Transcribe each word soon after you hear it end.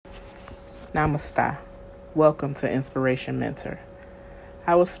Namaste. Welcome to Inspiration Mentor.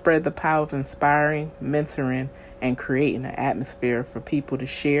 I will spread the power of inspiring, mentoring, and creating an atmosphere for people to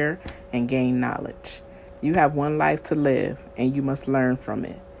share and gain knowledge. You have one life to live, and you must learn from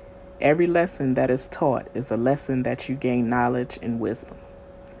it. Every lesson that is taught is a lesson that you gain knowledge and wisdom.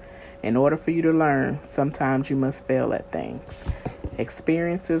 In order for you to learn, sometimes you must fail at things.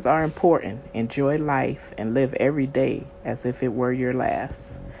 Experiences are important. Enjoy life and live every day as if it were your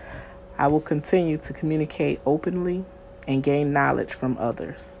last. I will continue to communicate openly and gain knowledge from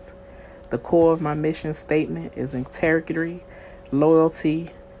others. The core of my mission statement is integrity,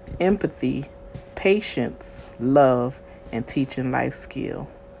 loyalty, empathy, patience, love, and teaching life skill.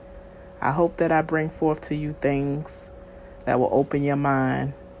 I hope that I bring forth to you things that will open your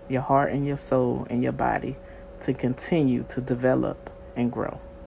mind, your heart, and your soul, and your body to continue to develop and grow.